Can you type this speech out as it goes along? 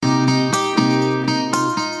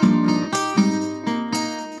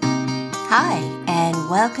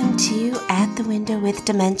Welcome to At the Window with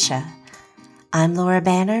Dementia. I'm Laura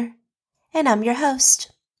Banner, and I'm your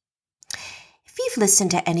host. If you've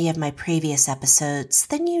listened to any of my previous episodes,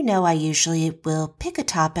 then you know I usually will pick a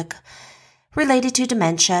topic related to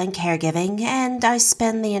dementia and caregiving, and I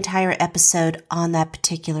spend the entire episode on that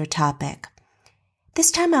particular topic.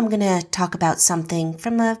 This time I'm going to talk about something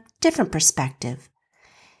from a different perspective.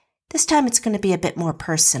 This time it's going to be a bit more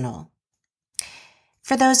personal.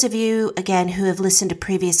 For those of you, again, who have listened to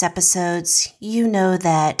previous episodes, you know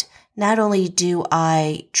that not only do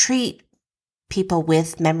I treat people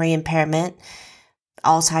with memory impairment,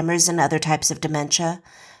 Alzheimer's, and other types of dementia,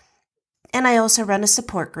 and I also run a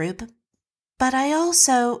support group, but I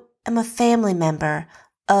also am a family member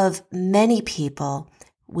of many people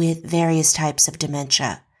with various types of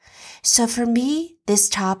dementia. So for me, this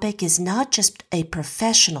topic is not just a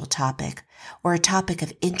professional topic or a topic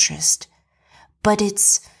of interest, but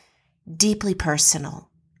it's deeply personal.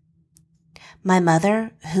 My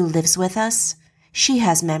mother, who lives with us, she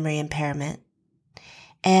has memory impairment,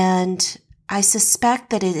 and I suspect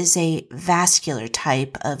that it is a vascular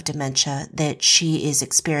type of dementia that she is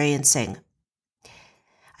experiencing.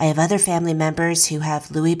 I have other family members who have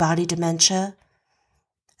Lewy body dementia,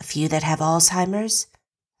 a few that have Alzheimer's,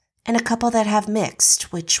 and a couple that have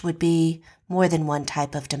mixed, which would be more than one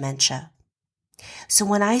type of dementia. So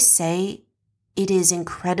when I say it is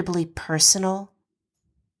incredibly personal,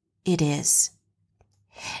 it is.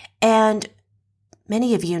 And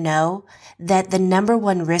many of you know that the number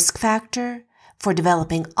one risk factor for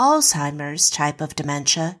developing Alzheimer's type of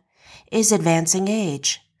dementia is advancing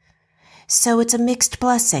age. So it's a mixed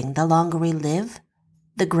blessing. The longer we live,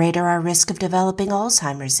 the greater our risk of developing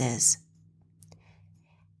Alzheimer's is.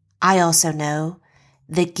 I also know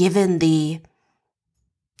that given the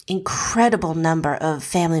incredible number of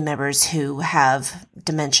family members who have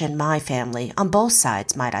dementia in my family, on both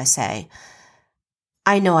sides, might I say,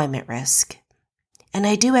 I know I'm at risk. And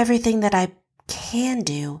I do everything that I can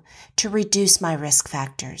do to reduce my risk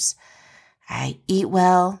factors. I eat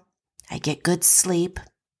well, I get good sleep,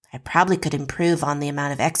 I probably could improve on the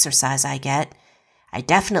amount of exercise I get. I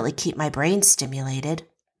definitely keep my brain stimulated.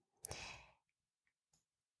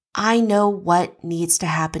 I know what needs to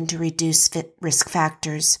happen to reduce risk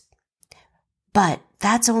factors, but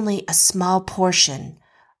that's only a small portion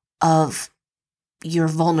of your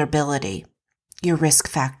vulnerability, your risk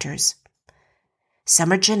factors.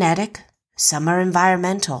 Some are genetic, some are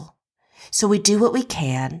environmental. So we do what we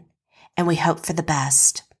can, and we hope for the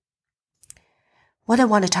best. What I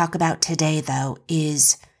want to talk about today, though,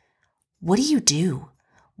 is what do you do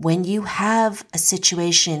when you have a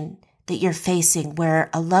situation that you're facing where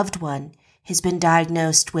a loved one has been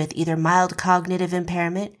diagnosed with either mild cognitive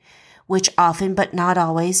impairment, which often but not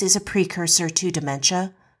always is a precursor to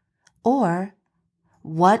dementia, or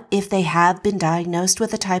what if they have been diagnosed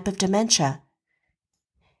with a type of dementia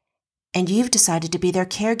and you've decided to be their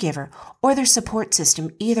caregiver or their support system,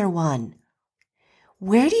 either one?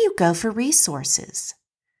 Where do you go for resources?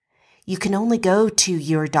 You can only go to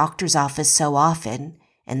your doctor's office so often,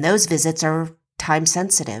 and those visits are time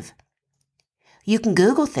sensitive. You can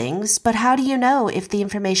Google things, but how do you know if the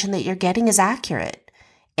information that you're getting is accurate?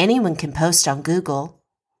 Anyone can post on Google.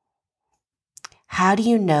 How do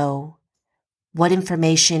you know what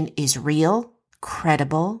information is real,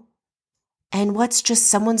 credible, and what's just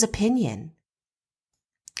someone's opinion?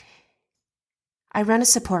 I run a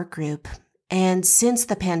support group, and since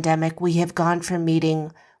the pandemic, we have gone from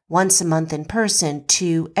meeting once a month in person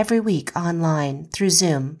to every week online through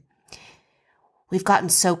Zoom. We've gotten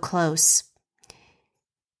so close.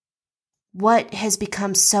 What has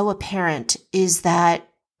become so apparent is that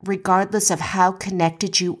regardless of how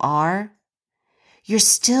connected you are, you're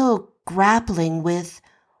still grappling with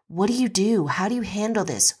what do you do? How do you handle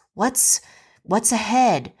this? What's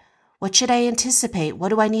ahead? What should I anticipate? What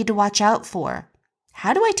do I need to watch out for?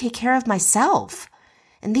 How do I take care of myself?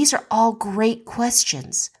 And these are all great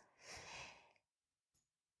questions.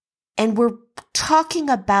 And we're talking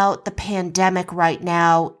about the pandemic right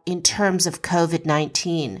now in terms of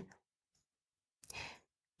COVID-19.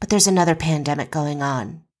 But there's another pandemic going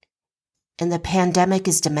on, and the pandemic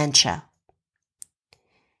is dementia.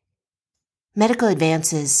 Medical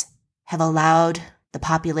advances have allowed the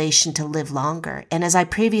population to live longer, and as I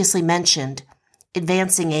previously mentioned,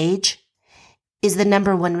 advancing age is the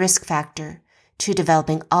number one risk factor to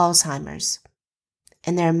developing Alzheimer's,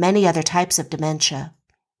 and there are many other types of dementia.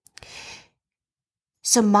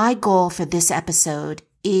 So my goal for this episode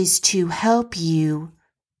is to help you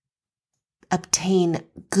obtain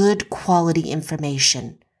good quality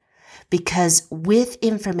information, because with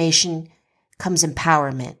information comes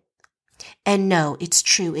empowerment. And no, it's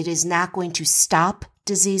true. It is not going to stop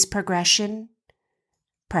disease progression.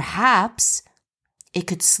 Perhaps it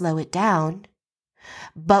could slow it down.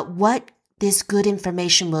 But what this good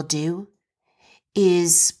information will do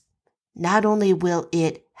is not only will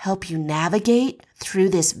it help you navigate through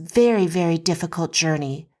this very, very difficult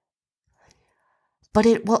journey, but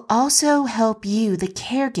it will also help you, the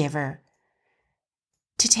caregiver,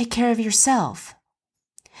 to take care of yourself.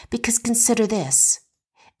 Because consider this,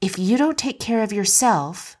 if you don't take care of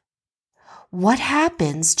yourself, what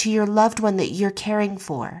happens to your loved one that you're caring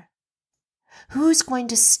for? Who's going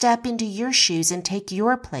to step into your shoes and take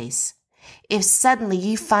your place if suddenly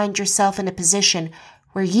you find yourself in a position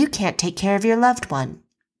where you can't take care of your loved one?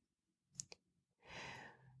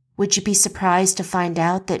 Would you be surprised to find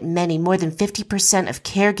out that many, more than 50% of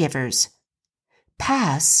caregivers,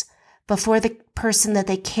 pass before the person that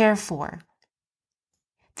they care for?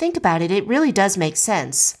 Think about it. It really does make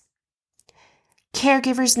sense.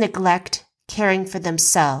 Caregivers neglect caring for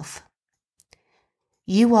themselves.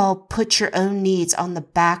 You all put your own needs on the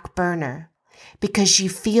back burner because you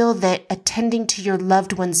feel that attending to your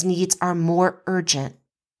loved one's needs are more urgent.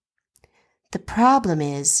 The problem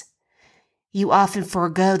is, you often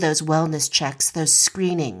forego those wellness checks, those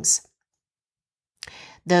screenings,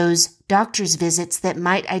 those doctor's visits that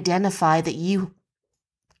might identify that you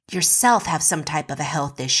yourself have some type of a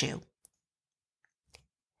health issue.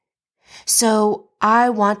 So I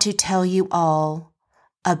want to tell you all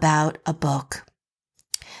about a book.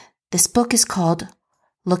 This book is called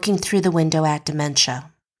Looking Through the Window at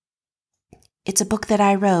Dementia. It's a book that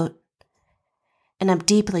I wrote, and I'm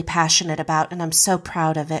deeply passionate about, and I'm so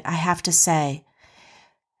proud of it, I have to say,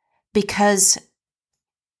 because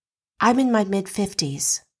I'm in my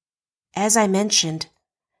mid-50s. As I mentioned,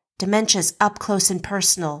 dementia is up close and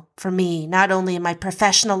personal for me, not only in my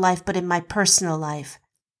professional life, but in my personal life.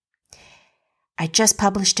 I just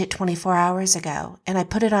published it 24 hours ago, and I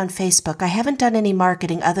put it on Facebook. I haven't done any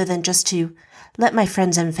marketing other than just to let my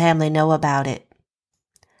friends and family know about it.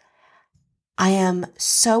 I am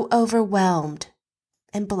so overwhelmed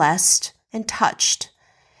and blessed and touched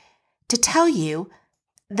to tell you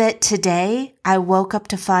that today I woke up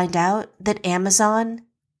to find out that Amazon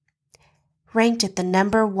ranked it the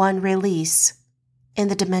 #1 release in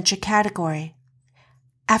the dementia category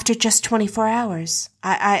after just 24 hours.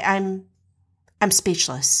 I'm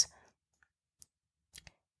speechless.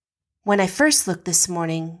 When I first looked this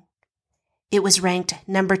morning, it was ranked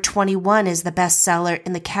 #21 as the bestseller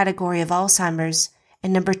in the category of Alzheimer's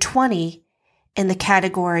and #20 in the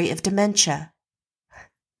category of dementia.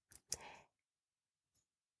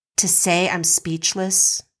 To say I'm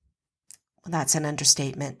speechless, well, that's an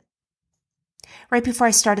understatement. Right before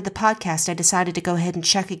I started the podcast, I decided to go ahead and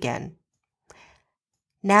check again.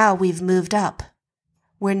 Now we've moved up.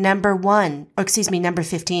 We're number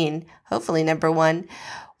 15, hopefully #1.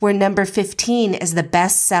 We're number 15 as the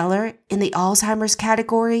bestseller in the Alzheimer's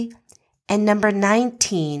category and number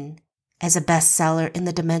 19 as a bestseller in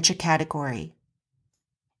the dementia category.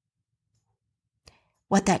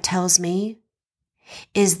 What that tells me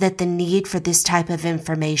is that the need for this type of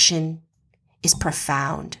information is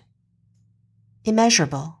profound,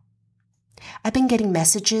 immeasurable. I've been getting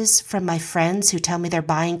messages from my friends who tell me they're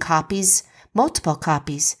buying copies, multiple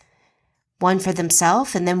copies, one for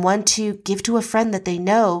themselves and then one to give to a friend that they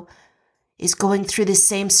know is going through the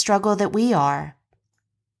same struggle that we are.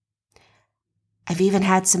 I've even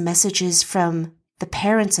had some messages from the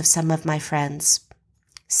parents of some of my friends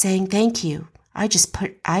saying, "Thank you. I just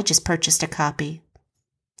purchased a copy."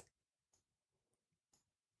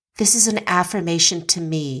 This is an affirmation to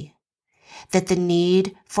me that the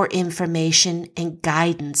need for information and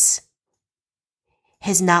guidance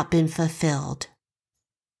has not been fulfilled.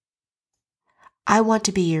 I want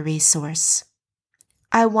to be your resource.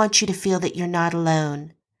 I want you to feel that you're not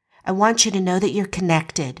alone. I want you to know that you're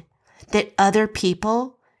connected, that other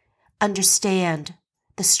people understand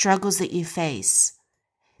the struggles that you face.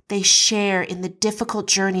 They share in the difficult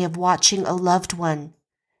journey of watching a loved one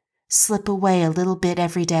slip away a little bit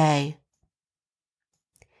every day.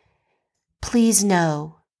 Please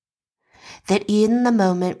know that in the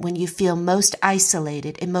moment when you feel most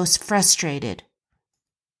isolated and most frustrated,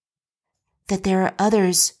 that there are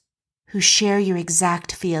others who share your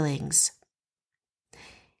exact feelings.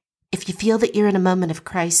 If you feel that you're in a moment of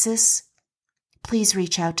crisis, please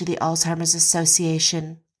reach out to the Alzheimer's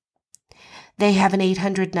Association. They have an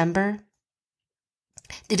 800 number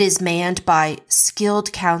that is manned by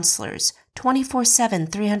skilled counselors 24/7,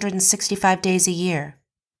 365 days a year.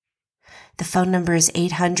 The phone number is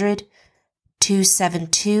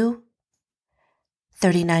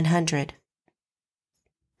 800-272-3900.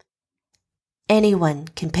 anyone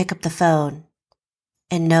can pick up the phone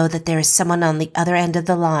and know that there is someone on the other end of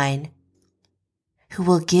the line who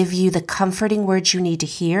will give you the comforting words you need to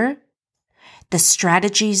hear, the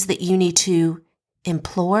strategies that you need to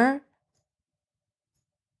implore,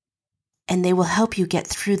 and they will help you get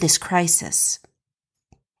through this crisis.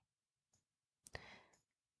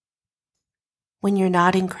 When you're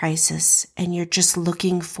not in crisis and you're just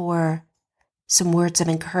looking for some words of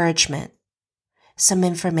encouragement, some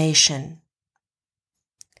information,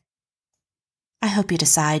 I hope you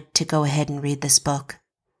decide to go ahead and read this book.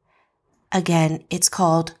 Again, it's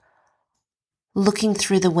called Looking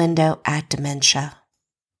Through the Window at Dementia.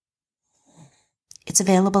 It's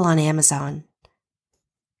available on Amazon.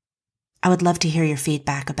 I would love to hear your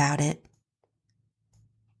feedback about it.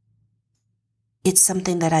 It's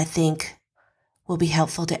something that I think will be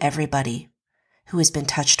helpful to everybody who has been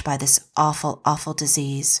touched by this awful, awful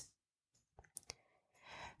disease.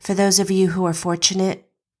 For those of you who are fortunate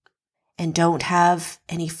and don't have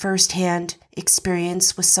any firsthand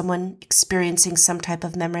experience with someone experiencing some type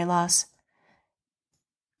of memory loss,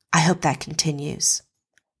 I hope that continues.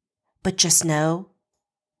 But just know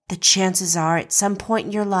that chances are at some point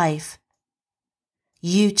in your life,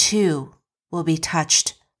 you too will be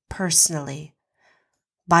touched personally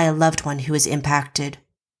by a loved one who is impacted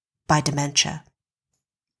by dementia.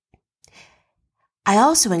 I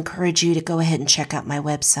also encourage you to go ahead and check out my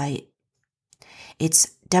website.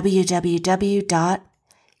 It's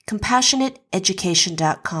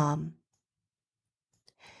www.compassionateeducation.com.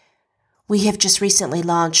 We have just recently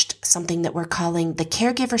launched something that we're calling the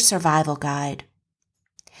Caregiver Survival Guide.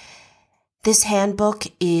 This handbook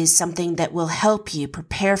is something that will help you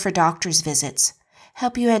prepare for doctor's visits,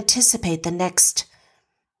 help you anticipate the next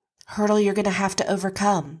hurdle you're going to have to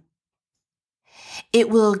overcome. It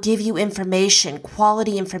will give you information,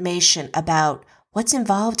 quality information about what's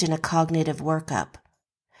involved in a cognitive workup.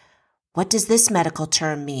 What does this medical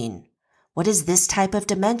term mean? What is this type of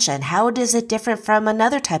dementia, and how is it different from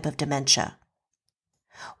another type of dementia?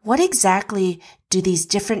 What exactly do these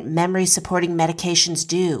different memory-supporting medications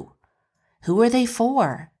do? Who are they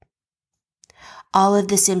for? All of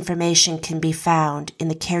this information can be found in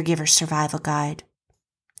the Caregiver Survival Guide.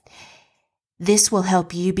 This will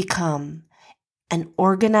help you become an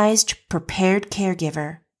organized, prepared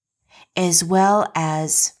caregiver, as well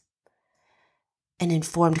as an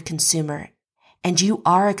informed consumer. And you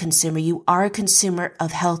are a consumer. You are a consumer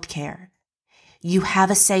of healthcare. You have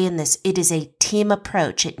a say in this. It is a team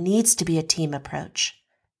approach. It needs to be a team approach.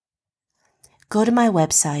 Go to my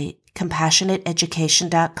website,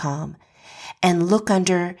 compassionateeducation.com, and look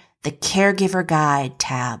under the Caregiver Guide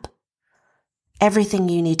tab. Everything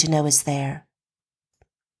you need to know is there.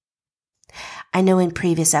 I know in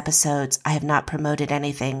previous episodes I have not promoted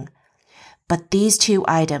anything, but these two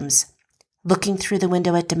items, Looking Through the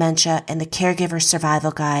Window at Dementia and the Caregiver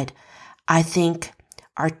Survival Guide, I think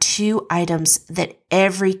are two items that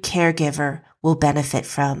every caregiver will benefit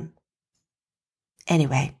from.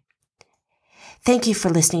 Anyway, thank you for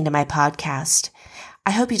listening to my podcast.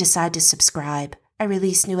 I hope you decide to subscribe. I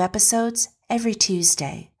release new episodes every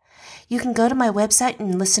Tuesday. You can go to my website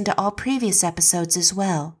and listen to all previous episodes as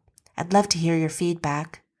well. I'd love to hear your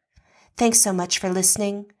feedback. Thanks so much for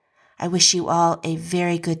listening. I wish you all a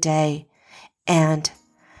very good day. And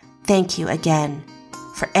thank you again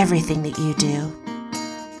for everything that you do.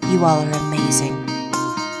 You all are amazing.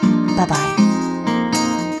 Bye-bye.